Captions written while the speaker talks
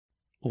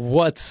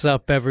What's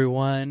up,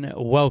 everyone?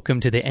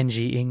 Welcome to the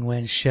NG 英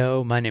文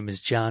Show. My name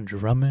is John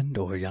Drummond,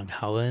 or Young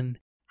Helen.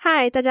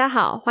 Hi, 大家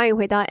好，欢迎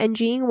回到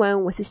NG 英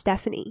文，我是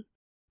Stephanie。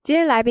今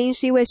天来宾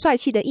是一位帅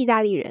气的意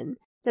大利人，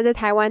那在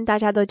台湾大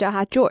家都叫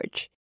他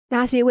Giorgio。那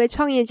他是一位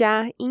创业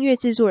家、音乐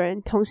制作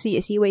人，同时也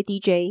是一位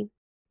DJ。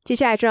接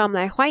下来就让我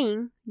们来欢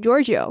迎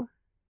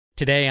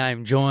Giorgio。Today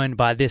I'm joined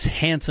by this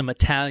handsome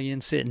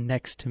Italian sitting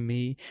next to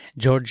me,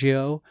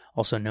 Giorgio,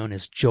 also known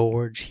as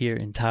George here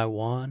in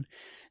Taiwan.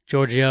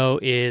 Giorgio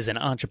is an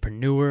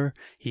entrepreneur,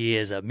 he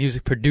is a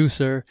music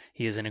producer,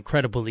 he is an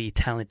incredibly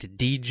talented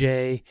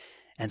DJ,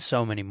 and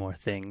so many more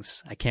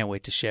things. I can't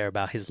wait to share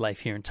about his life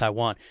here in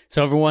Taiwan.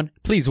 So everyone,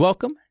 please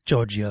welcome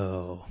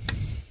Giorgio.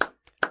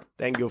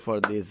 Thank you for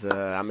this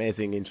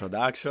amazing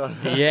introduction.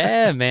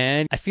 Yeah,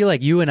 man. I feel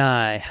like you and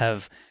I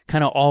have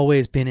kind of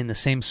always been in the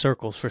same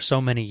circles for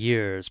so many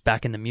years,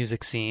 back in the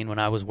music scene when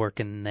I was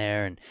working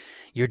there, and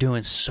you're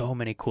doing so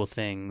many cool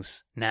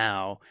things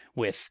now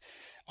with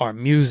our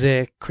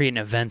music, creating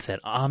events at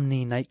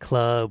Omni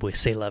nightclub with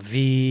C'est La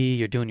Vie.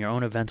 You're doing your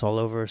own events all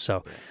over.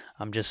 So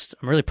I'm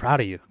really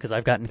proud of you because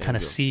I've gotten to kind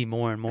of see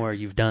more and more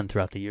you've done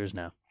throughout the years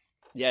now.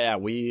 Yeah,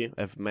 we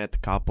have met a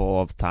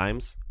couple of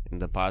times in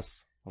the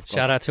past. Of course.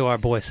 Shout out to our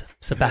boy,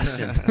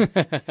 Sebastian.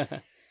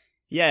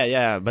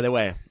 Yeah. By the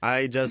way,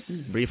 I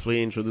just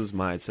briefly introduce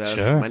myself.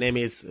 Sure. My name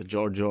is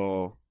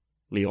Giorgio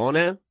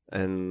Leone,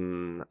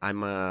 and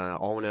I'm a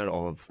owner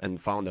of and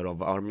founder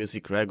of Our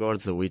Music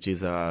Records, which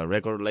is a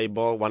record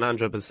label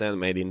 100%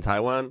 made in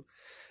Taiwan.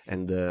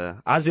 And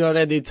as you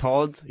already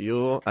told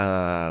you,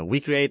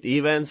 we create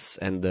events,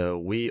 and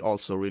we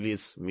also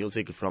release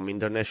music from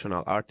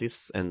international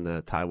artists and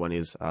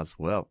Taiwanese as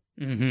well.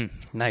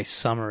 Mm-hmm. Nice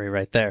summary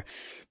right there.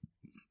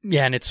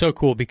 Yeah, and it's so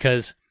cool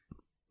because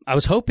I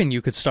was hoping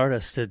you could start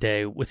us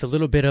today with a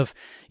little bit of,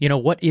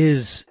 what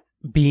is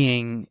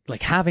being,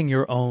 like, having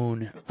your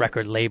own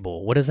record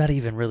label. What does that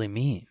even really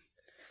mean?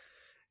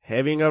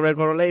 Having a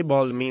record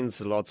label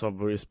means lots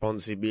of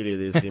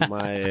responsibilities in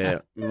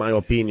my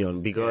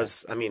opinion,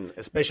 because,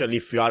 especially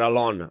if you are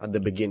alone at the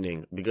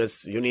beginning,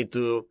 because you need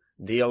to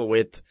deal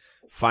with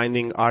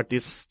finding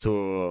artists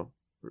to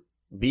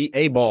be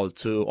able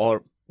to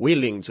or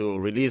willing to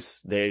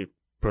release their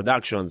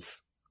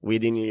productions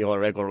within your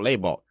record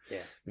label. Yeah.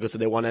 Because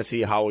they want to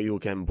see how you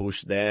can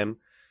push them,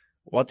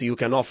 what you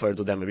can offer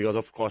to them, because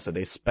of course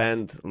they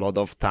spend a lot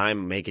of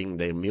time making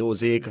their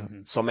music,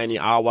 so many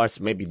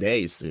hours, maybe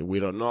days, we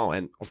don't know.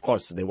 And of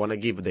course they want to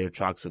give their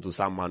tracks to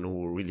someone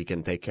who really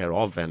can take care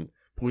of and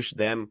push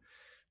them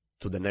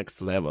to the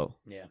next level.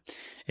 Yeah,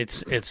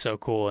 it's so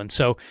cool. And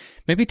so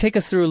maybe take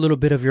us through a little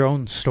bit of your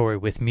own story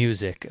with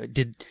music.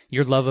 Did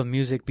your love of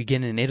music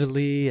begin in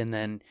Italy and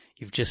then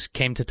you've just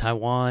came to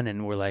Taiwan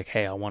and were like,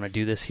 hey, I want to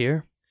do this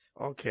here?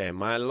 Okay,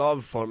 my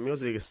love for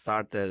music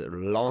started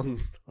long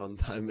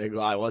time ago.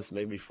 I was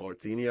maybe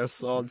 14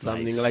 years old,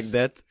 something like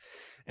that.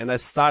 And I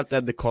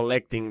started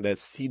collecting the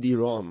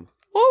CD-ROM.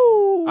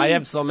 Ooh. I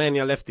have so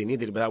many left in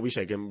Italy, but I wish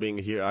I can bring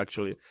here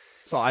actually.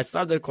 So I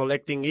started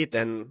collecting it,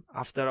 and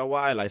after a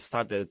while I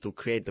started to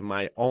create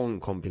my own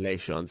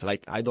compilations.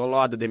 Like, I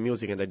download the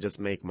music and I just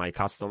make my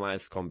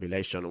customized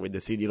compilation with the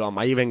CD-ROM.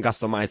 I even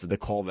customized the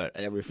cover,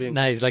 everything.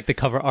 Nice, like the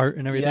cover art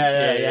and everything?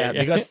 Yeah.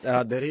 Because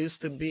there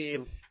used to be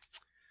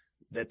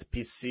that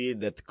PC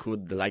that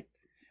could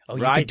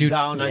write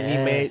down an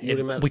image. You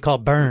remember? We call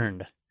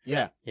burned.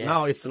 Yeah.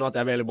 Now it's not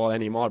available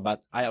anymore,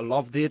 but I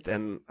loved it,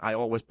 and I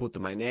always put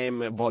my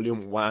name,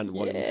 volume 1,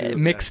 volume 2.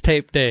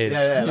 Mixtape days.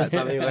 Yeah, like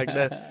something like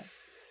that.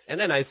 And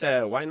then I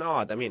said, why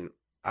not?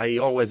 I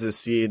always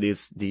see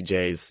these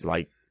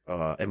DJs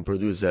and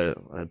producer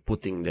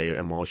putting their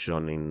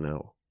emotion in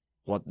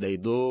what they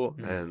do,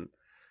 and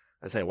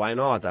I say, why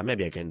not?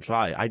 Maybe I can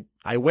try.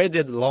 I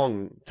waited a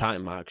long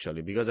time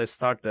actually, because I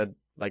started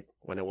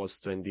when I was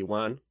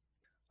 21.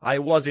 I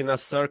was in a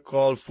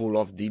circle full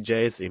of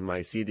DJs in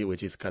my city,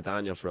 which is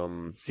Catania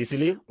from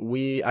Sicily.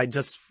 I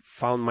just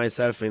found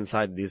myself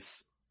inside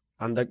this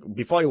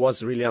before it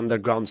was really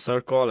underground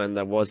circle, and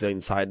I was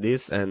inside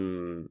this,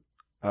 and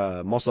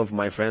most of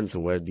my friends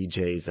were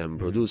DJs and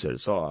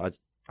producers. So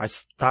I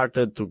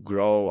started to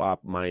grow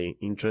up my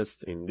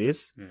interest in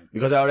this,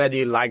 because I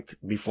already liked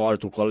before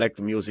to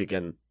collect music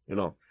and,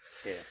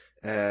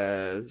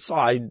 so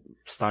I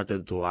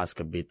started to ask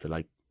a bit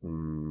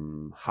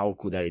how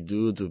could I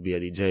do to be a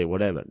DJ,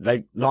 whatever.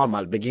 Like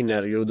normal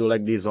beginner, you do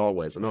like this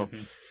always, no?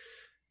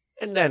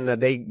 And then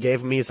they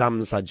gave me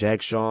some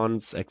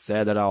suggestions,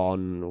 etc.,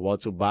 on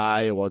what to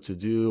buy, what to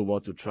do,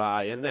 what to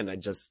try. And then I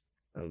just,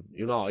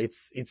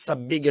 it's a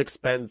big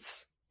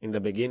expense in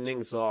the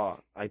beginning.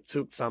 So I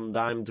took some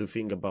time to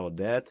think about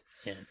that.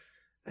 Yeah.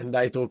 And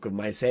I took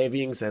my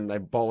savings and I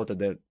bought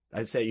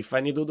I say, if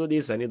I need to do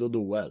this, I need to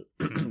do well.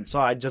 So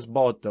I just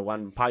bought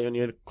one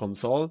Pioneer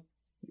console,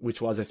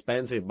 which was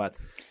expensive,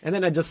 and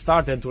then I just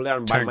started to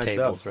learn by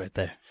myself. Right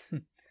there.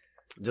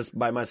 Just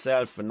by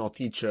myself, no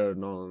teacher,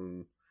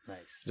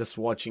 Nice. Just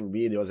watching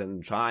videos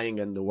and trying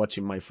and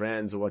watching my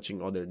friends,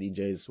 watching other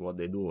DJs, what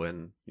they do,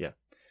 and yeah.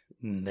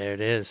 There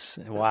it is.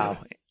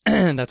 Wow.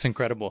 That's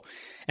incredible.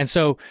 And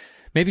so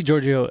Maybe,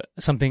 Giorgio,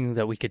 something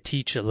that we could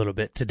teach a little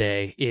bit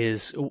today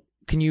is,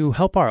 can you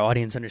help our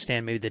audience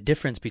understand maybe the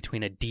difference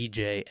between a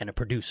DJ and a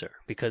producer?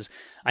 Because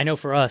I know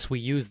for us, we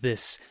use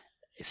this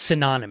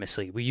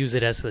synonymously. We use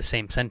it as the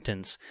same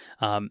sentence.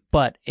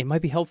 But it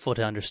might be helpful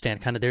to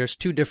understand kind of there's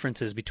two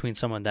differences between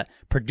someone that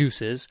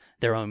produces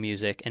their own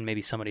music and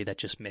maybe somebody that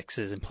just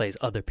mixes and plays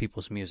other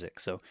people's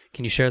music. So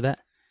can you share that?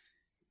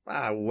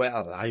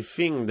 Well, I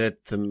think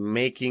that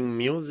making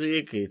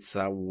music it's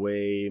a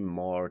way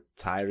more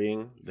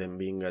tiring than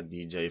being a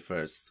DJ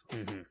first.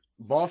 Mm-hmm.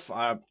 Both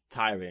are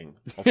tiring,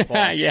 of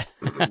course. Yeah.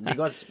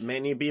 Because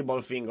many people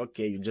think,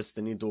 okay, you just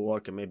need to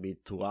work maybe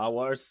 2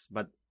 hours,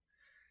 but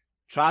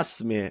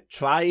trust me,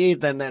 try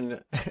it and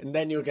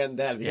then you can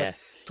tell. Yeah.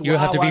 You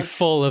have to be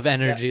full of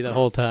energy the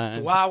whole time.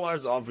 2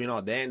 hours of,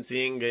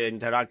 dancing,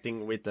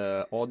 interacting with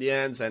the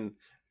audience and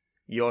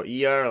your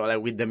ear,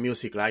 like with the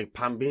music, like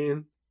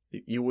pumping.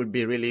 You will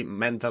be really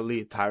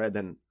mentally tired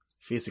and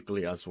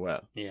physically as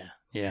well.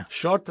 Yeah.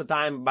 Short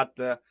time, but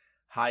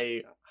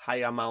high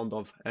amount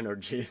of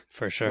energy.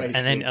 For sure. wasting.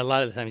 And then a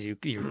lot of the times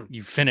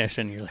you finish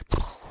and you're like...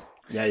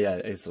 Yeah,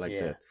 it's like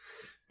that.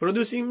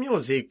 Producing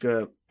music,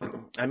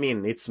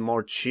 it's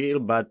more chill,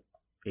 but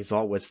it's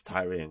always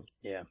tiring.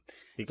 Yeah.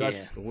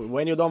 Because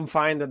when you don't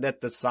find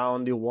that the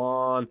sound you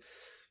want,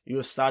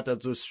 you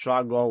started to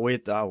struggle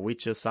with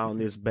which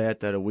sound is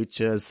better,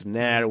 which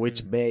snare,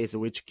 which bass,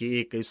 which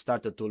kick. You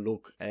started to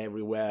look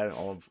everywhere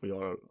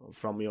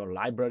from your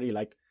library,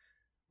 like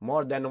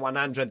more than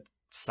 100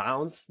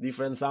 sounds,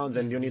 different sounds,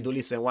 and you need to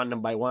listen one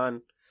by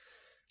one.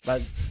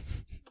 But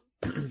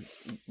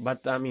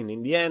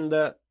in the end,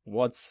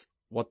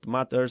 what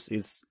matters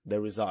is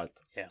the result.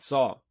 Yeah.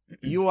 So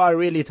you are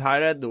really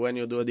tired when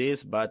you do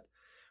this, but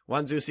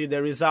once you see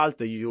the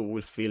result, you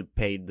will feel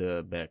paid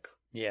back.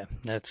 Yeah,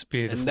 that's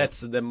beautiful. And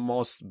that's the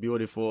most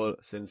beautiful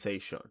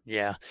sensation.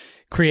 Yeah.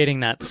 Creating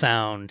that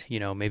sound,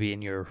 maybe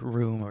in your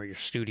room or your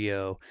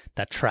studio,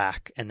 that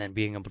track, and then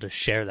being able to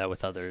share that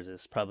with others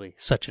is probably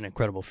such an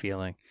incredible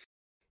feeling.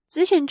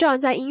 之前 John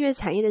在音乐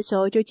产业的时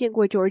候就见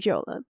过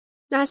Giorgio 了，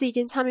那他是一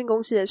间唱片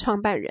公司的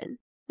创办人，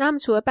那他们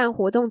除了办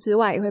活动之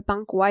外，也会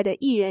帮国外的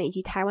艺人以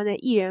及台湾的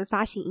艺人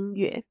发行音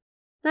乐。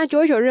那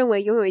Giorgio 认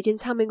为拥有一间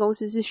唱片公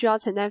司是需要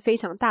承担非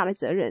常大的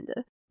责任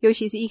的，尤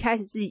其是一开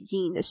始自己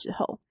经营的时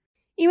候。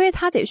因为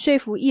他得说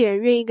服艺人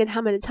愿意跟他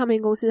们的唱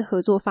片公司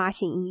合作发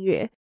行音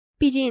乐，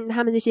毕竟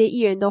他们这些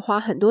艺人都花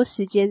很多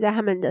时间在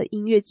他们的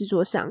音乐制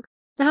作上，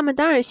那他们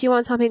当然希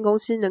望唱片公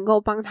司能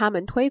够帮他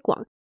们推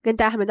广，跟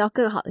带他们到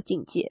更好的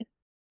境界。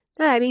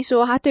那来宾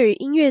说他对于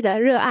音乐的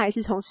热爱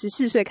是从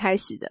14岁开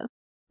始的，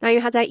那因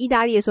为他在意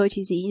大利的时候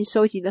其实已经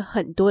收集了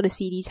很多的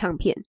CD 唱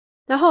片，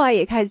那后来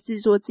也开始制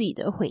作自己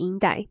的混音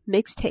带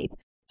mixtape，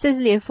 甚至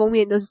连封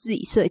面都是自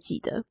己设计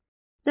的。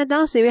那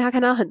当时因为他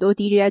看到很多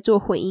DJ 在做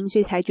混音，所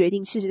以才决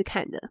定试试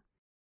看的。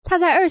他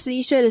在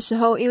21岁的时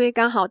候，因为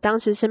刚好当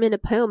时身边的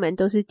朋友们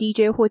都是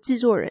DJ 或制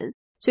作人，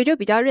所以就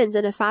比较认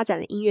真的发展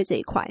了音乐这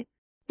一块。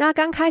那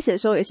刚开始的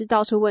时候也是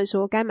到处问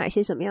说该买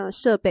些什么样的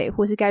设备，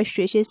或是该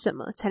学些什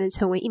么才能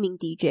成为一名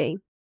DJ。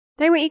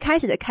但因为一开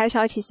始的开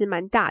销其实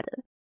蛮大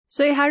的，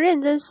所以他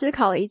认真思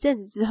考了一阵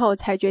子之后，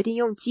才决定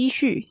用积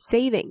蓄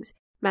savings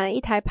买了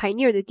一台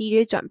Pioneer 的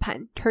DJ 转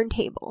盘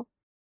turntable。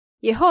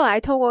也后来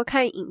透过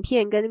看影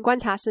片跟观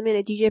察身边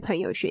的 DJ 朋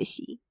友学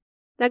习。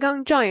那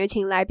刚刚 John 有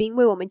请来宾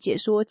为我们解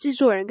说制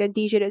作人跟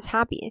DJ 的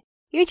差别，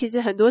因为其实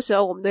很多时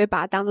候我们都会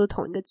把它当作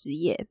同一个职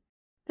业。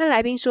那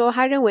来宾说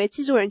他认为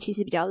制作人其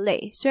实比较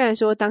累，虽然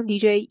说当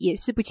DJ 也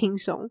是不轻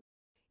松，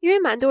因为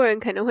蛮多人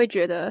可能会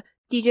觉得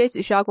DJ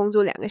只需要工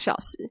作2个小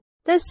时，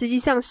但实际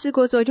上试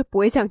过之后就不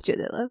会这样觉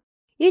得了，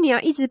因为你要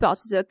一直保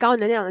持着高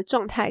能量的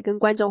状态跟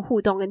观众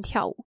互动跟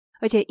跳舞，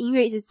而且音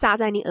乐一直炸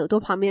在你耳朵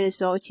旁边的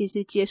时候，其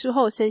实结束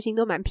后身心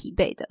都蛮疲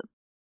惫的。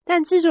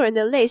但制作人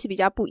的累是比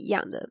较不一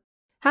样的，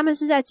他们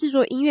是在制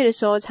作音乐的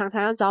时候常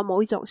常要找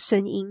某一种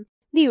声音，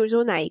例如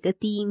说哪一个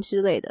低音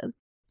之类的，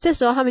这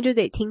时候他们就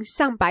得听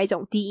上百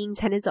种低音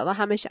才能找到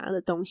他们想要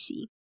的东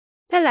西。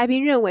但来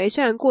宾认为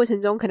虽然过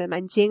程中可能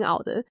蛮煎熬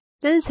的，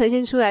但是呈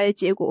现出来的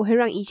结果会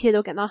让一切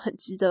都感到很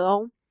值得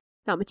哦。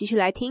那我们继续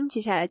来听接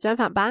下来的专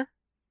访吧。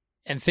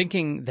And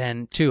thinking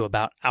then, too,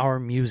 about Our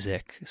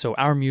Music. So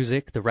Our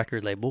Music, the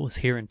record label, is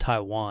here in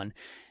Taiwan.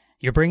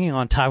 You're bringing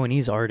on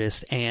Taiwanese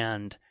artists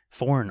and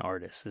foreign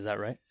artists. Is that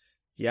right?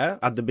 Yeah,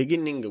 at the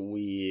beginning,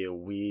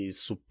 we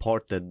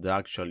supported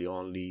actually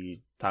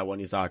only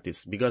Taiwanese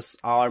artists because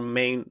our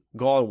main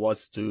goal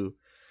was to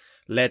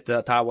let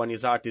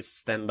Taiwanese artists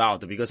stand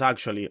out. Because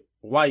actually,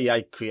 why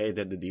I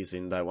created this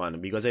in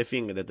Taiwan? Because I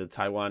think that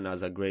Taiwan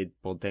has a great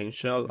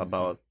potential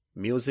about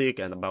music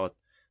and about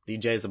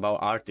DJs, about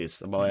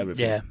artists, about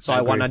everything. Yeah, so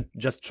I want to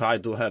just try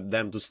to help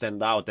them to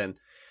stand out and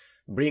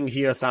bring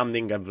here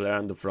something I've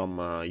learned from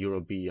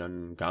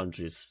European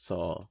countries.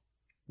 So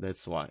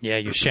that's why. Yeah,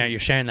 you're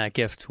sharing that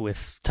gift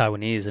with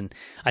Taiwanese, and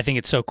I think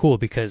it's so cool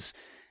because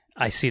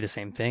I see the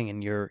same thing,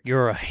 and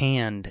you're a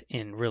hand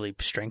in really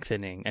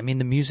strengthening. I mean,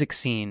 the music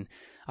scene,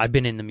 I've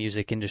been in the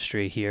music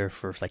industry here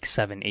for like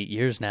 7-8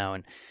 years now,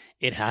 and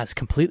it has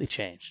completely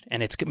changed,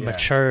 and it's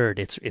matured.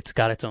 It's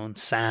got its own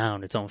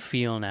sound, its own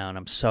feel now, and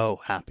I'm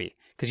so happy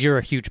because you're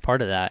a huge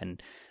part of that.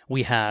 And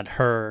we had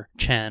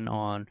Chen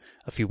on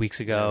a few weeks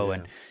ago,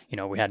 and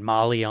we had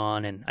Molly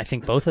on, and I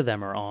think both of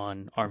them are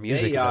on our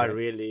music. They are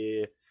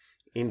really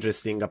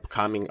interesting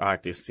upcoming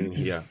artists in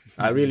here.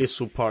 I really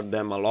support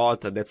them a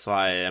lot. That's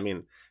why,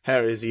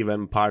 her is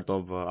even part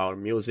of our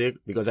music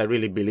because I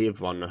really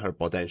believe on her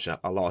potential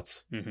a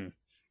lot. Mm-hmm.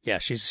 Yeah,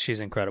 she's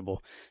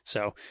incredible.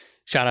 So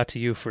shout out to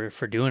you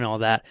for doing all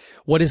that.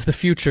 What does the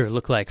future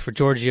look like for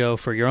Giorgio,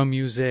 for your own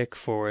music,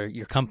 for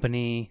your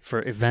company,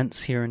 for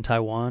events here in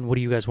Taiwan? What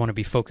do you guys want to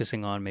be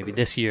focusing on maybe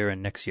this year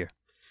and next year?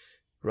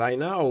 Right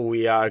now,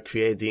 we are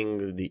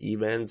creating the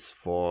events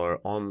for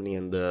Omni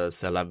and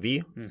C'est la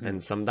Vie,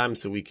 and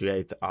sometimes we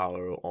create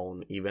our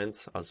own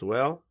events as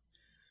well.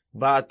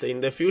 But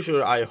in the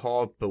future, I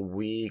hope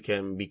we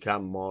can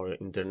become more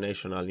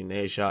international in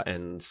Asia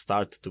and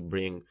start to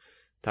bring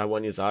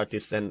Taiwanese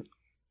artists and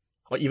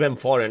even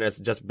foreigners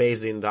just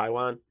based in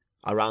Taiwan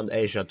around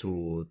Asia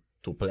to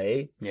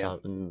play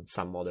in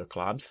some other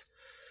clubs.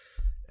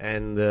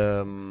 And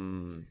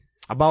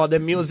about the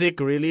music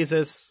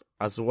releases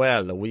as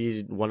well,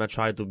 we want to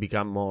try to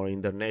become more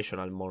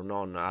international, more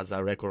known as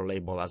a record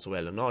label as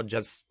well, not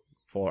just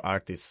for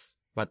artists,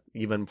 but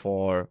even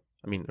for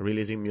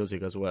releasing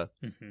music as well.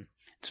 Mm-hmm.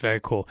 It's very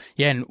cool.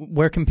 Yeah, and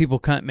where can people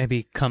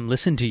come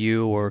listen to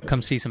you or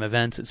come see some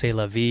events at C'est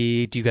la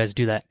Vie? Do you guys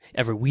do that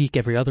every week,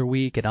 every other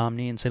week at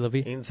Omni and C'est la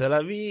Vie? In C'est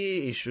la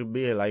Vie, it should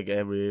be like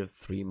every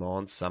 3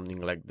 months, something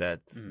like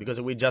that.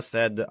 Because we just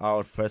had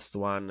our first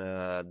one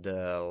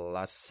the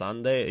last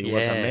Sunday. It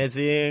was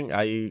amazing.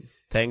 I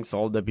thanks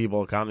all the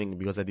people coming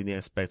because I didn't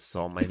expect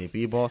so many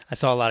people. I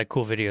saw a lot of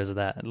cool videos of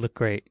that. It looked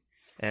great.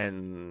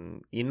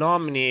 And in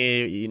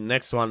Omni,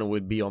 next one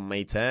will be on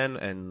May 10,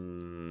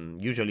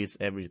 and usually it's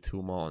every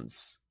 2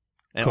 months.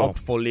 And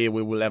hopefully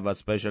we will have a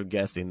special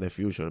guest in the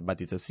future, but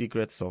it's a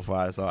secret so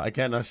far, so I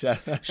cannot share.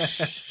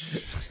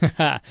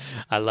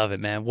 I love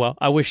it, man. Well,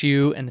 I wish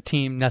you and the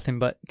team nothing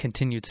but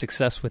continued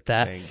success with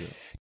that. Thank you.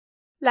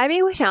 来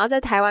宾会想要在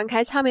台湾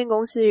开唱片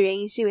公司的原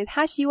因是因为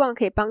他希望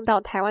可以帮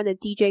到台湾的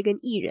DJ 跟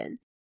艺人。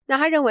那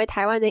他认为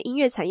台湾的音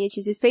乐产业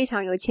其实非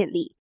常有潜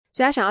力，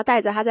所以他想要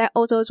带着他在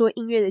欧洲做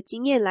音乐的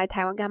经验来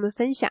台湾跟他们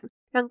分享，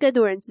让更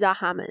多人知道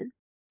他们。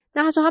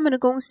那他说他们的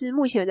公司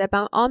目前有在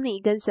帮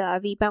Omni 跟 C'est la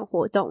Vie 办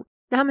活动，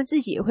那他们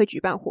自己也会举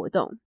办活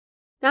动。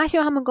那他希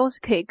望他们公司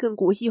可以更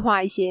国际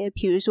化一些，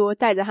比如说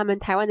带着他们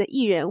台湾的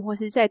艺人或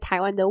是在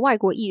台湾的外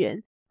国艺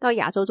人到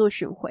亚洲做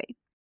巡回。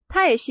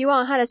他也希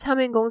望他的唱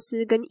片公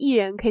司跟艺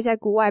人可以在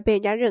国外被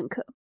人家认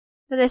可。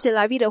那在 C'est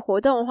la Vie 的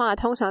活动的话，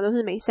通常都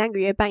是每3个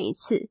月办一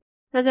次，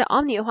那在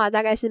Omni 的话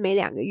大概是每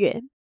2个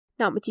月。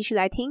那我们继续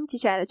来听接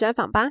下来的专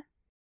访吧。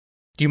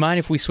Do you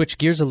mind if we switch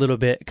gears a little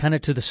bit, kind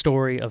of to the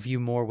story of you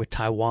more with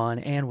Taiwan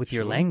and with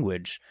your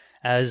language?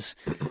 As,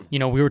 we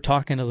were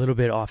talking a little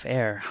bit off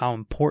air, how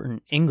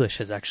important English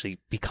has actually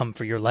become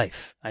for your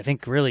life. I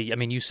think really,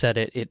 you said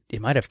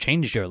it might have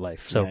changed your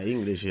life. So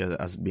English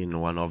has been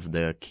one of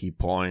the key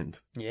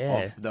points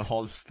of the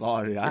whole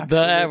story, actually.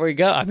 There we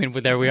go.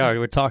 There we are.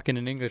 We're talking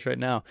in English right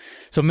now.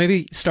 So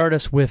maybe start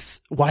us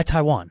with, why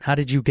Taiwan? How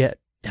did you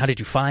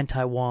find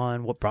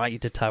Taiwan? What brought you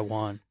to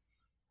Taiwan?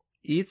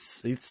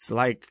 It's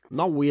like,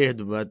 not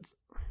weird, but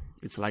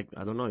it's like,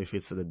 I don't know if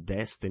it's the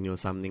destiny or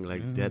something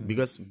like that,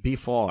 because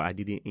before I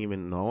didn't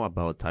even know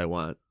about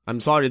Taiwan. I'm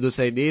sorry to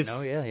say this.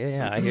 Oh,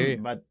 yeah, I hear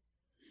you.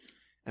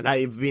 And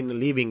I've been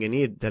living in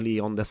Italy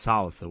on the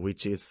south,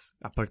 which is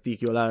a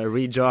particular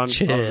region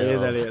of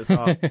Italy.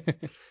 So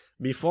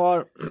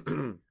before,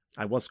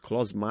 I was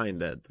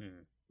close-minded.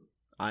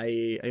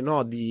 I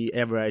know the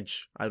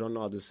average, I don't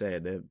know how to say,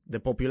 the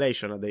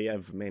population, they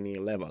have many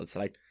levels,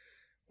 like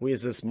who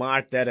is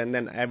smarter and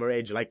then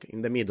average, like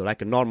in the middle,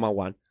 like a normal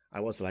one. I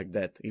was like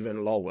that,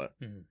 even lower.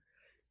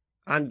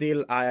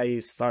 Until I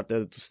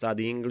started to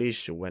study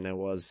English when I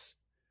was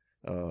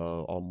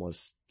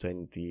almost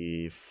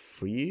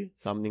 23,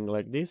 something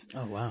like this.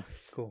 Oh, wow.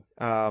 Cool.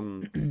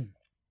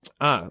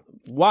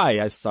 Why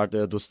I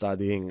started to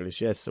study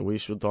English? Yes, we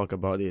should talk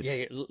about this.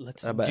 Yeah,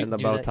 let's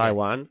about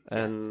Taiwan. Yeah.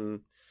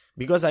 And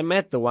because I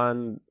met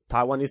one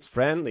Taiwanese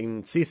friend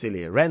in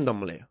Sicily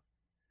randomly.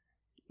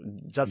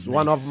 Just nice.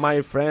 One of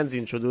my friends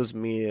introduced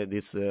me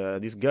this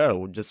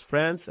girl, just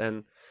friends,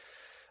 and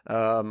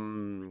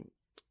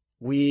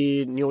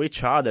we knew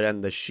each other.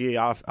 And she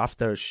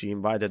after she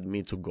invited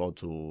me to go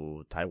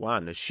to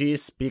Taiwan. She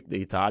speaks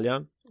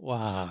Italian.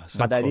 Wow, so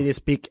but cool. I didn't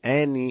speak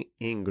any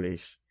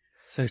English.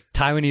 So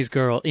Taiwanese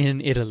girl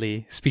in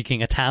Italy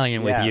speaking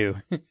Italian with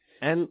you.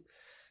 And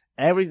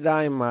every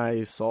time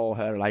I saw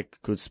her,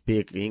 could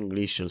speak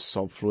English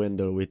so fluent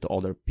with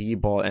other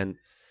people. And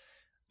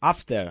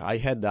after I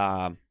had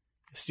a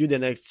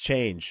student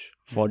exchange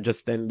for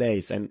just 10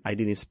 days and I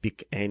didn't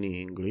speak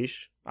any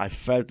English, I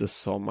felt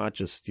so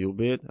much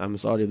stupid. I'm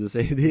sorry to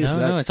say this.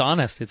 No, it's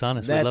honest. It's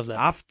honest. We love that.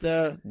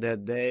 After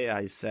that day,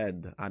 I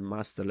said I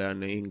must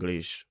learn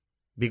English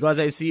because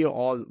I see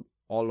all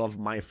all of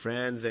my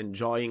friends,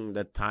 enjoying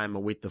the time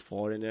with the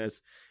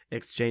foreigners,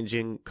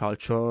 exchanging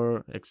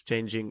culture,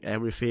 exchanging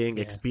everything,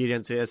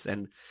 experiences,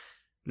 and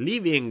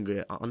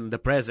living on the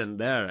present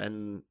there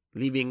and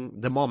living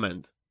the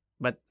moment.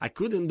 But I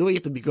couldn't do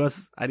it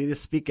because I didn't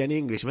speak any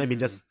English. Maybe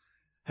just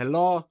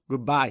hello,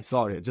 goodbye,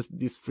 sorry, just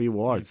these 3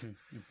 words.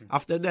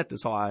 After that,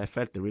 so I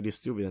felt really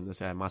stupid and I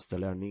said I must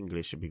learn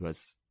English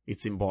because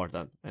it's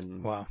important.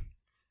 And wow.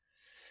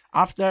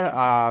 After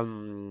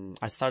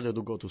I started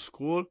to go to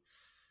school,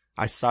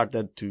 I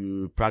started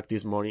to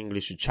practice more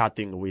English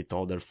chatting with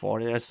other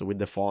foreigners with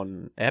the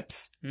phone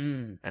apps.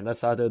 And I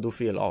started to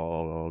feel,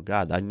 oh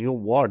God, a new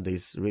world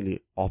is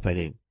really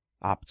opening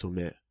up to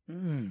me.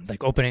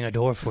 Like opening a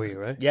door for you,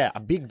 right? Yeah, a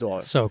big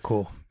door. So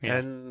cool. Yeah.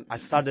 And I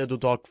started to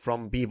talk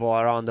from people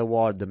around the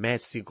world,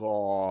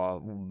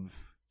 Mexico,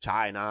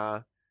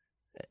 China,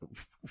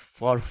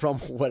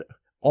 from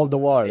all the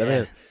world. Yeah. I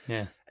mean,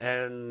 yeah.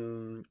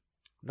 And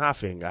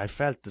nothing. I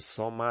felt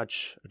so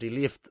much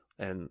relieved,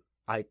 and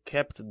I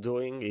kept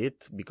doing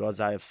it because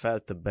I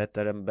felt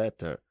better and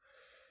better.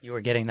 You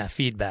were getting that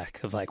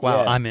feedback of like,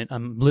 wow, I'm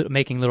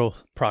making little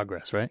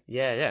progress, right?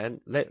 Yeah,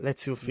 and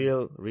lets you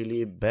feel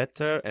really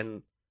better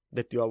and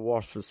that you are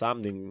worth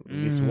something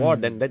in this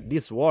world, and that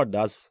this world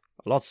has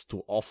lots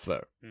to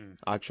offer,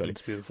 actually.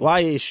 It's beautiful.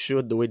 Why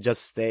should we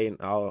just stay in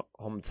our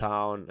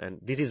hometown? And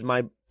this is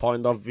my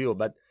point of view,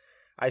 but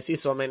I see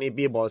so many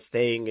people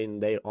staying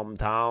in their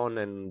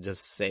hometown and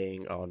just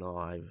saying, oh no,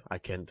 I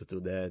can't do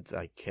that.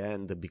 I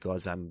can't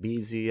because I'm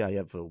busy. I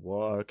have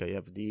work. I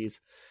have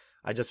this.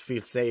 I just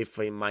feel safe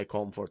in my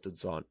comfort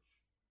zone.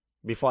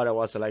 Before I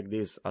was like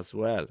this as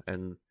well.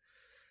 And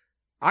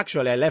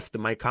actually I left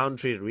my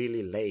country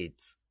really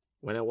late.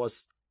 When I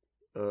was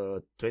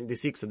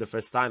 26 the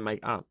first time,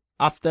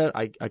 after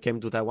I came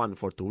to Taiwan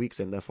for 2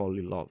 weeks and I fell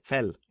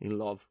in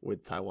love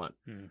with Taiwan.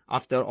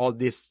 After all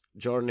this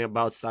journey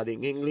about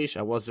studying English,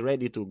 I was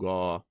ready to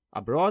go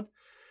abroad.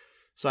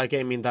 So I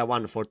came in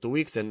Taiwan for 2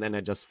 weeks and then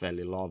I just fell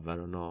in love, I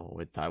don't know,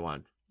 with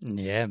Taiwan.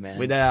 Yeah, man.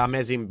 With the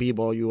amazing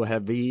people you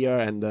have here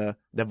and the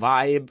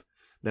vibe,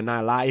 the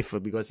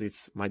nightlife, because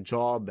it's my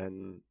job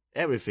and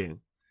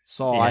everything.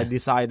 So I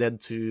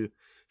decided to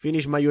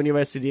finish my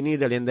university in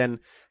Italy, and then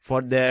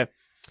for the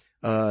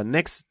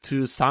next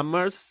 2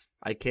 summers,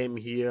 I came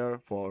here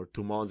for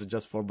 2 months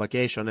just for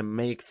vacation and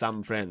make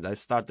some friends. I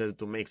started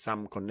to make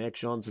some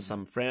connections,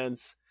 some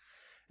friends,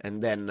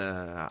 and then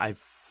I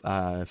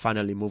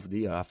finally moved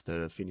here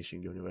after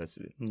finishing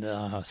university.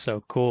 Oh,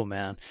 so cool,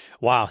 man.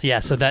 Wow. Yeah.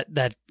 So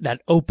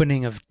that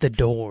opening of the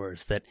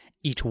doors that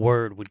each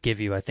word would give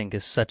you, I think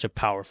is such a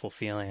powerful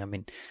feeling. I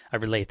mean, I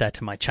relate that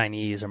to my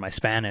Chinese or my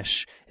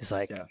Spanish. It's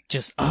like,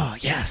 just, oh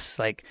yes,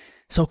 like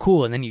so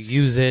cool. And then you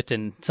use it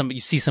and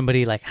you see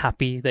somebody like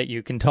happy that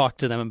you can talk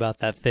to them about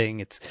that thing.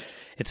 It's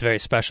very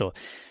special.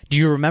 Do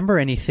you remember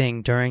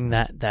anything during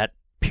that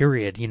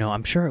period? You know,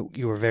 I'm sure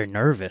you were very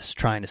nervous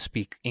trying to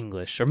speak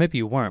English, or maybe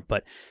you weren't,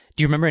 but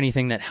do you remember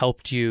anything that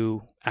helped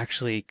you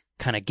actually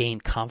kind of gain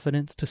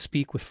confidence to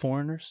speak with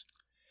foreigners?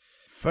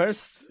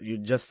 First, you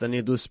just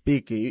need to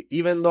speak.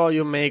 Even though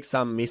you make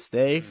some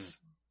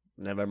mistakes,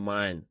 never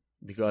mind,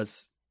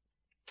 because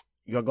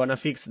you're gonna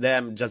fix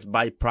them just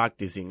by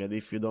practicing. And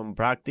if you don't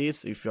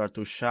practice, if you are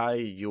too shy,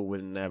 you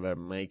will never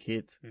make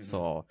it.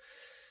 So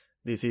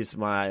this is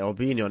my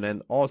opinion.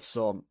 And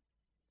also,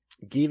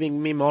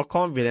 giving me more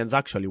confidence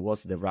actually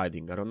was the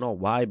writing. I don't know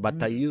why,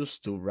 but I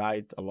used to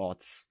write a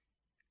lot,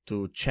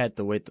 to chat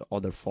with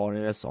other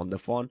foreigners on the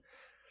phone.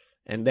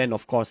 And then,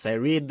 of course, I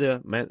read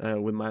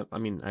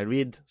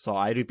so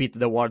I repeat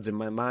the words in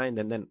my mind,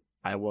 and then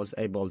I was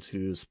able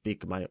to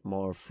speak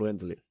more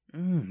fluently.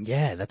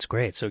 Yeah, that's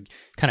great. So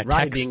kind of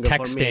texting.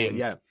 For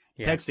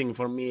me, texting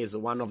for me is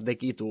one of the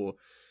key to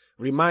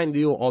remind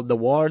you all the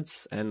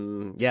words,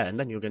 and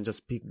then you can just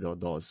speak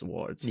those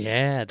words.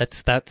 Yeah,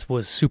 that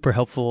was super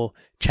helpful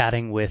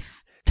chatting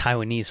with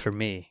Taiwanese for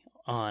me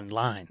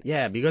online.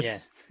 Yeah,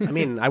 because I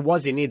mean, I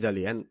was in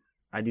Italy and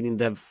I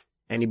didn't have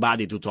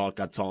anybody to talk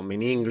at home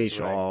in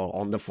English or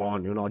on the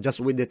phone, just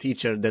with the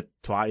teacher that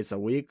twice a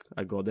week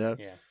I go there.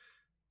 Yeah.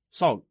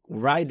 So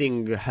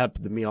writing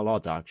helped me a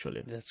lot,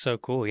 actually. That's so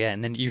cool. Yeah.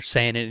 And then you're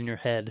saying it in your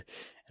head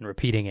and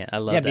repeating it. I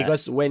love that. Yeah,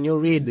 because when you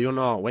read,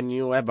 when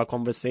you have a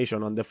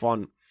conversation on the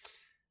phone,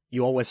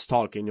 you always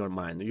talk in your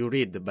mind. You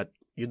read, but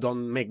you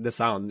don't make the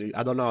sound.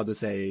 I don't know how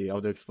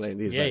to explain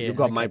this, but you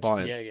got my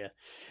point.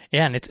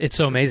 Yeah, and it's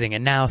so amazing.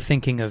 And now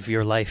thinking of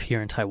your life here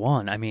in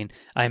Taiwan, I mean,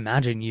 I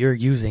imagine you're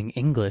using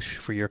English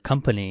for your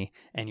company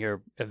and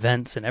your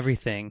events and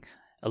everything.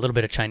 A little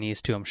bit of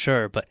Chinese too, I'm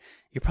sure, but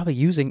you're probably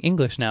using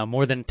English now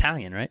more than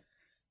Italian, right?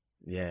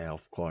 Yeah,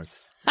 of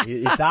course.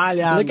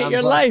 Italian. Look at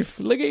your life.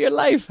 Look at your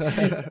life.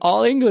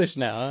 All English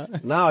now. Huh?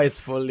 Now it's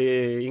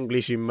fully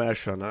English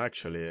immersion,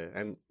 actually.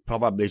 And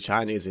probably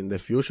Chinese in the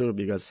future,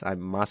 because I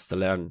must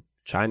learn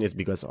Chinese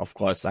because, of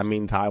course, I'm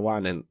in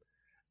Taiwan and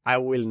I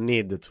will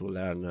need to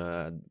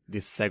learn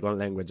this second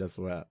language as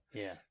well.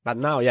 Yeah. But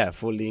now,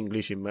 fully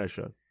English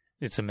immersion.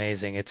 It's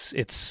amazing.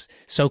 It's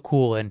so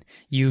cool, and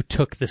you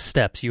took the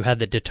steps. You had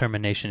the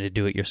determination to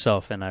do it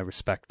yourself, and I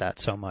respect that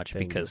so much.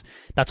 Thank because you.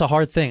 that's a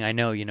hard thing. I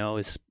know,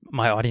 is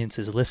my audience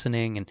is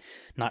listening and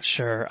not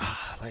sure,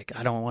 like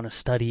I don't want to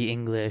study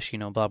English,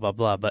 blah blah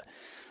blah. But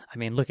I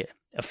mean, look at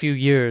a few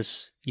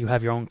years, you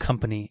have your own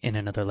company in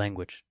another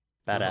language.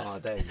 Badass. Oh,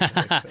 thank you.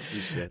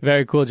 Appreciate it.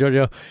 Very cool,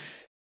 Giorgio.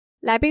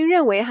 来宾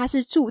认为他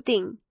是注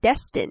定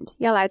destined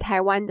要来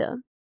台湾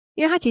的，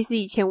因为他其实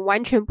以前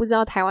完全不知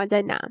道台湾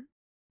在哪。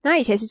那他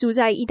以前是住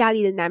在意大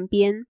利的南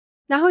边，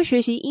那会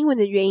学习英文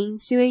的原因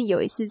是因为有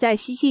一次在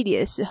西西里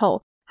的时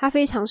候，他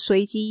非常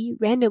随机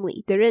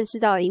randomly 的认识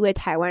到了一位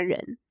台湾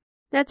人。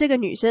那这个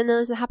女生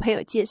呢是他朋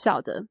友介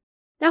绍的，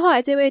那后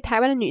来这位台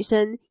湾的女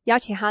生邀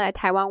请他来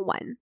台湾玩，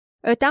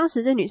而当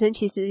时这女生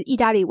其实意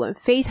大利文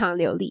非常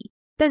流利，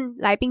但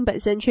来宾本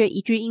身却一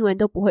句英文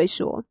都不会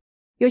说。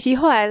尤其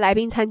后来来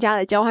宾参加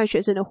了交换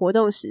学生的活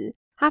动时，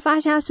他发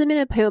现他身边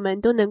的朋友们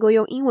都能够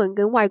用英文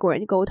跟外国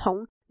人沟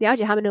通，了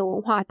解他们的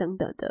文化等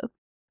等的，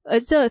而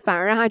这反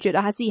而让他觉得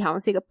他自己好像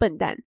是一个笨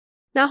蛋。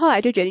那后来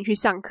就决定去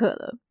上课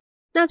了。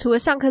那除了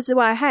上课之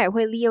外，他也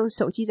会利用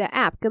手机的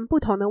App 跟不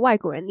同的外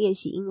国人练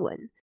习英文。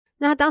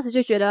那他当时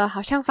就觉得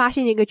好像发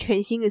现了一个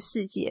全新的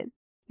世界，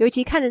尤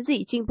其看着自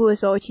己进步的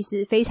时候，其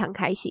实非常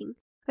开心，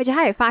而且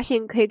他也发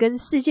现可以跟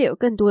世界有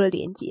更多的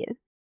连结。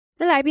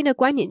那来宾的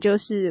观点就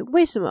是，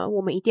为什么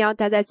我们一定要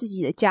待在自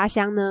己的家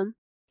乡呢？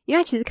因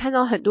为他其实看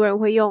到很多人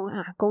会用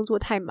工作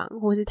太忙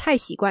或是太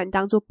习惯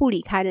当做不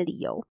离开的理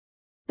由。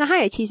那他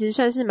也其实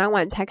算是蛮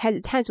晚才开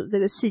始探索这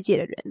个世界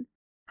的人。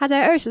他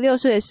在26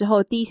岁的时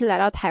候第一次来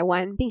到台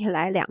湾，并且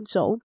来2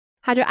周，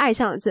他就爱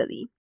上了这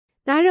里。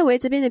那他认为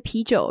这边的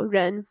啤酒、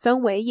人、氛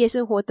围、夜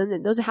生活等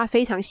等都是他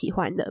非常喜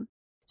欢的，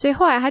所以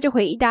后来他就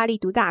回意大利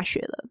读大学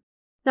了。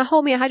那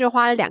后面他就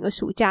花了2个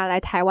暑假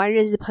来台湾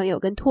认识朋友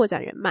跟拓展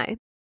人脉。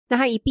那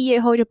他一毕业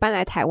后就搬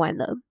来台湾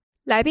了。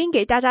来宾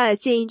给大家的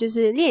建议就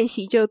是练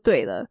习就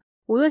对了，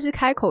无论是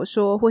开口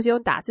说或是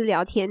用打字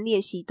聊天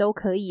练习都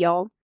可以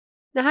哦。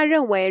那他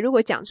认为如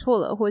果讲错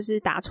了或是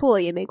打错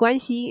了也没关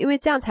系，因为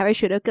这样才会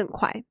学得更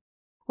快。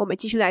我们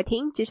继续来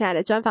听接下来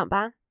的专访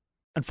吧。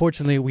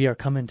Unfortunately, we are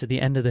coming to the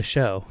end of the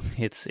show.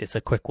 It's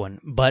a quick one,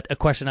 but a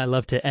question I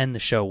love to end the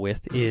show with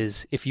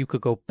is if you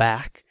could go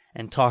back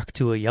and talk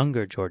to a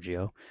younger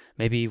Giorgio,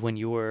 maybe when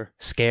you were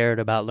scared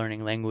about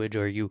learning language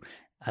or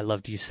I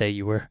loved you say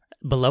you were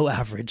below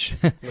average.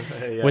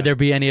 Yeah. Would there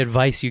be any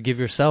advice you give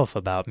yourself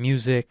about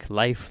music,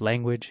 life,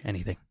 language,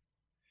 anything?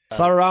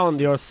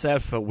 Surround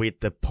yourself with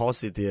the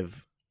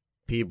positive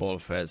people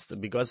first,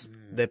 because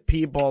the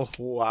people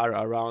who are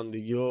around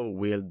you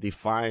will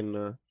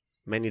define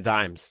many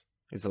times.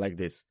 It's like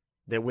this.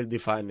 They will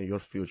define your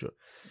future.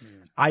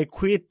 I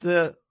quit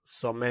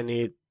so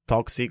many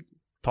toxic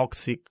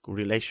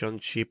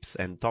relationships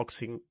and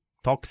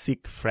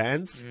toxic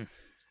friends.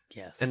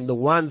 Yes. And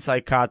once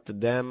I cut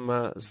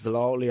them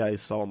slowly, I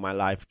saw my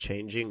life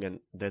changing, and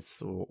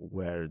that's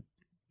where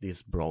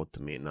this brought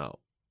me now.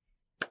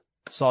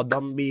 So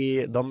don't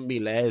be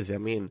lazy. I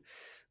mean,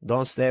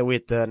 don't stay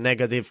with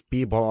negative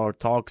people or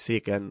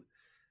toxic, and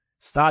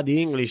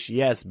study English,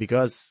 yes,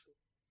 because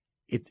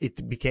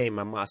it became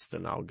a must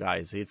now,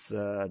 guys. It's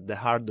the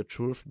hard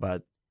truth,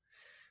 but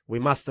we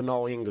must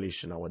know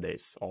English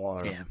nowadays.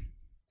 Or yeah,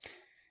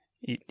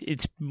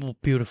 it's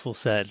beautifully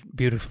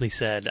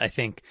said. I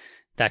think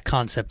that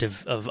concept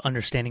of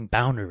understanding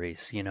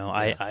boundaries.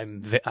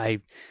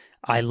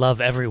 I love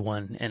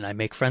everyone and I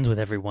make friends with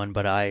everyone,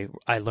 but I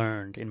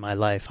learned in my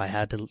life I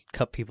had to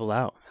cut people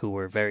out who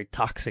were very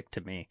toxic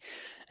to me.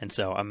 And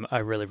so I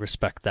really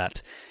respect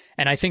that.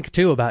 And I think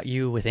too about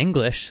you with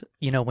English,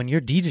 when you're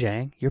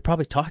DJing, you're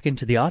probably talking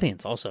to the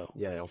audience also.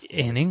 Yeah, of course.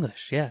 In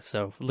English. Yeah.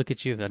 So look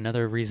at you.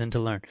 Another reason to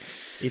learn.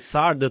 It's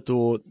hard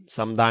to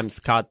sometimes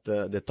cut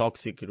the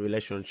toxic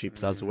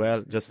relationships as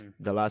well. Just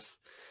the last.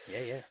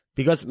 Yeah.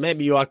 Because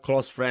maybe you are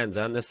close friends.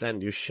 I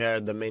understand you share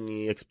the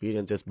many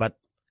experiences, but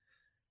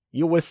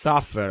you will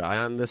suffer. I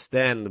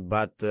understand,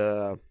 but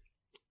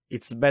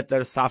it's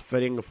better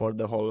suffering for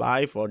the whole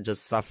life or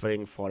just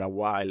suffering for a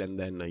while and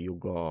then you're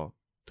gonna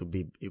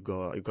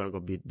go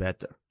be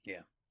better.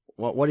 Yeah.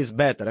 What is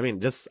better? I mean,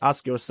 just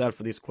ask yourself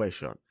this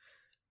question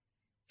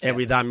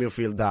every time you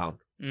feel down.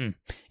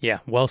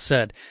 Yeah, well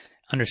said.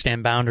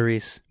 Understand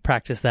boundaries,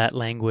 practice that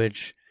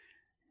language,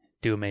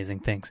 do amazing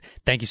things.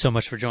 Thank you so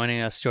much for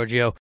joining us,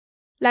 Giorgio.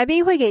 来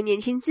宾会给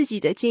年轻自己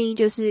的建议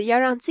就是要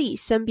让自己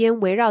身边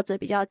围绕着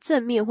比较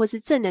正面或是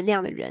正能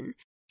量的人，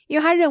因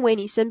为他认为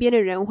你身边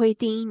的人会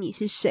定义你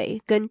是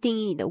谁跟定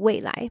义你的未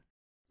来。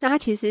那他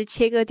其实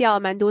切割掉了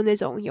蛮多那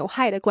种有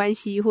害的关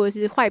系或者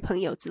是坏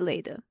朋友之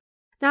类的。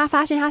那他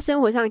发现他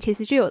生活上其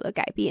实就有了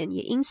改变，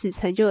也因此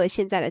成就了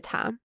现在的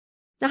他。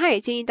那他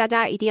也建议大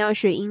家一定要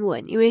学英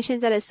文，因为现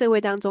在的社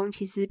会当中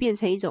其实变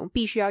成一种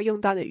必须要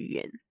用到的语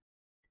言。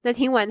那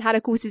听完他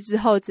的故事之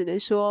后，只能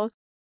说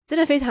真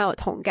的非常有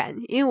同感，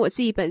因为我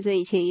自己本身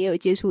以前也有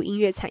接触音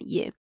乐产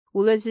业，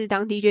无论是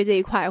当 DJ 这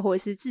一块或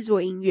者是制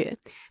作音乐，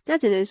那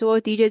只能说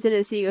DJ 真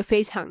的是一个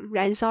非常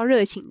燃烧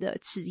热情的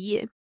职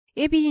业，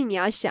因为毕竟你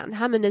要想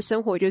他们的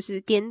生活就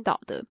是颠倒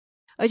的，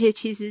而且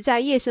其实在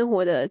夜生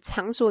活的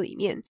场所里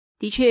面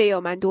的确也有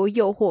蛮多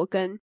诱惑，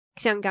跟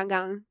像刚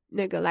刚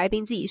那个来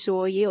宾自己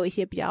说也有一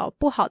些比较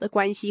不好的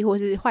关系或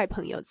是坏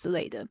朋友之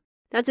类的，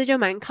那这就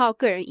蛮靠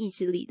个人意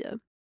志力的。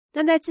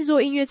那在制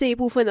作音乐这一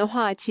部分的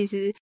话，其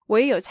实我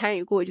也有参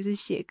与过，就是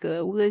写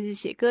歌，无论是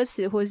写歌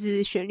词或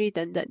是旋律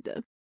等等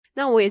的。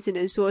那我也只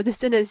能说这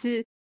真的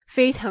是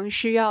非常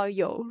需要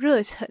有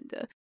热忱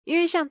的，因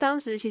为像当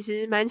时其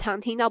实蛮常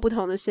听到不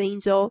同的声音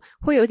之后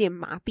会有点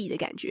麻痹的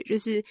感觉，就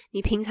是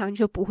你平常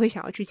就不会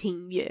想要去听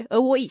音乐，而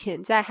我以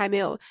前在还没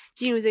有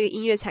进入这个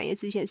音乐产业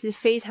之前是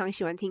非常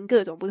喜欢听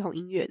各种不同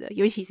音乐的，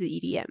尤其是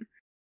EDM。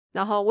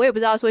然后我也不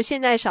知道说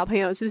现在小朋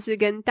友是不是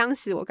跟当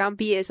时我刚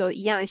毕业的时候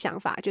一样的想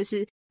法，就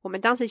是我们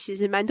当时其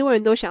实蛮多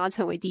人都想要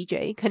成为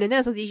DJ， 可能那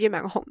个时候 DJ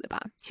蛮红的吧，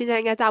现在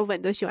应该大部分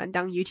人都喜欢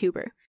当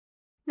YouTuber。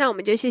 那我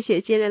们就谢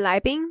谢今天的来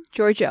宾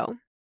Giorgio。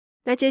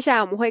 那接下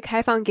来我们会开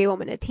放给我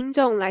们的听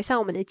众来上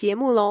我们的节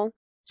目咯，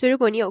所以如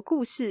果你有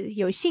故事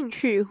有兴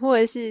趣，或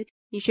者是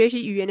你学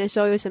习语言的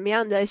时候有什么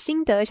样的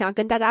心得想要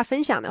跟大家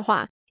分享的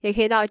话，也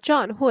可以到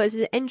John 或者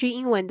是 NG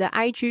英文的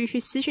IG 去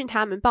私讯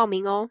他们报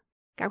名哦，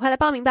赶快来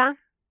报名吧。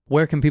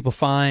 Where can people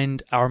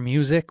find our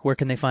music? Where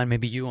can they find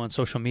maybe you on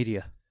social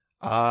media?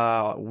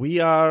 We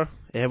are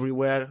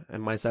everywhere,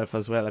 and myself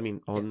as well. I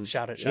mean, on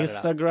shout it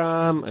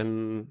Instagram,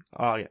 and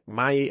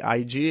my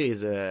IG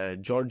is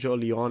Giorgio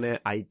Leone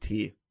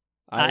IT.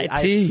 I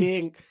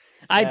think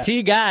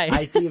IT guy.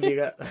 IT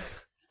because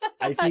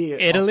IT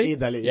Italy?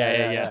 Italy.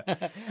 Yeah.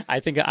 I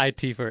think of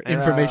IT for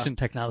information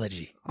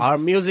technology. Our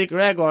music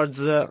records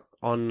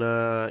on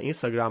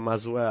Instagram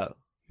as well.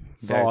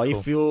 So Very cool.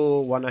 If you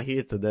wanna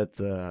hit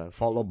that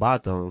follow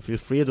button, feel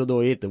free to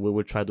do it. We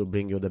will try to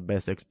bring you the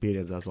best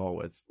experience as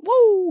always.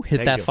 Woo! Hit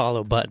Thank that you.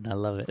 follow button. I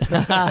love it.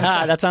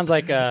 That sounds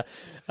like a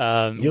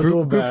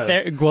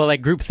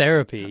group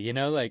therapy. You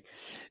know, like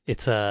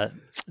it's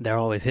they're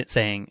always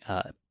saying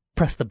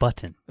press the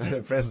button.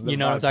 Press the You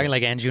know what I'm button. talking,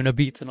 like Anjuna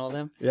Beats and all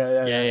them.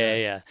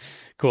 Yeah.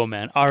 Cool,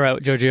 man. All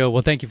right, Giorgio.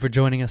 Well, thank you for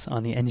joining us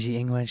on the NG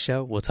English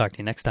show. We'll talk to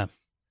you next time.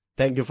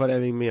 Thank you for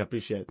having me.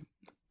 Appreciate it.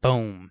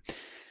 Boom.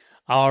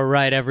 All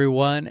right,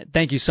 everyone.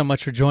 Thank you so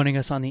much for joining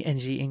us on the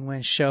NG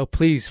Ingwen Show.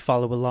 Please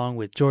follow along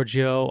with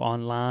Giorgio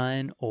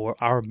online or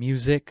our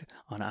music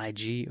on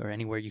IG or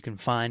anywhere you can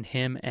find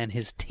him and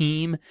his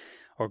team,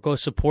 or go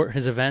support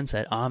his events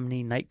at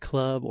Omni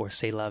Nightclub or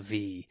C'est La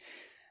Vie.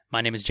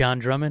 My name is John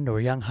Drummond or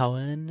Young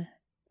Haoen.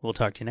 We'll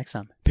talk to you next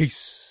time.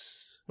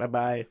 Peace.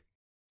 Bye-bye.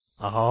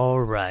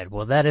 All right.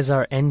 Well, that is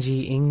our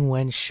NG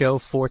Ingwen Show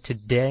for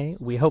today.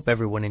 We hope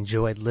everyone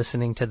enjoyed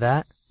listening to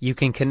that. You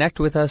can connect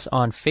with us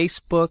on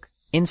Facebook,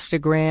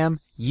 Instagram,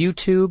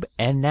 YouTube,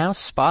 and now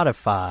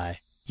Spotify.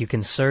 You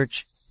can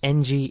search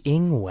NG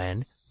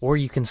Ingwen, or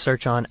you can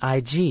search on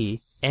IG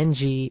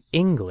NG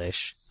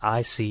English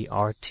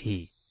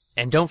ICRT.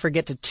 And don't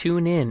forget to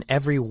tune in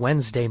every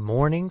Wednesday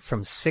morning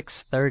from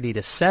 6:30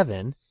 to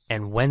 7,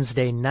 and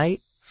Wednesday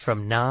night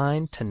from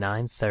 9 to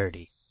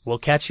 9:30. We'll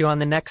catch you on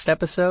the next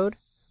episode.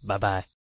 Bye-bye.